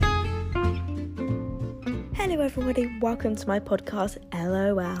Hello everybody, welcome to my podcast,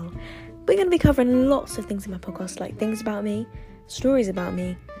 LOL. We're going to be covering lots of things in my podcast, like things about me, stories about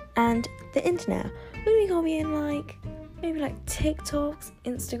me, and the internet. We're going to be covering maybe TikToks,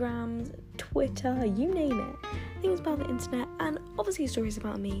 Instagrams, Twitter, you name it. Things about the internet, and obviously stories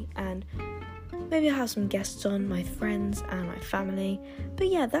about me, and maybe I'll have some guests on, my friends and my family. But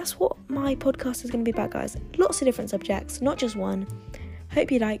yeah, that's what my podcast is going to be about, guys. Lots of different subjects, not just one.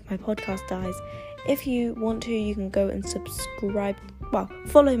 Hope you like my podcast, guys. If you want to, you can go and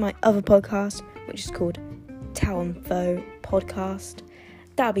follow my other podcast, which is called Town Foe Podcast.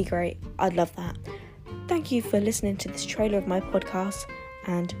 That'd be great. I'd love that. Thank you for listening to this trailer of my podcast,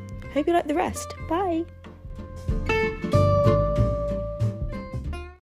 and hope you like the rest. Bye.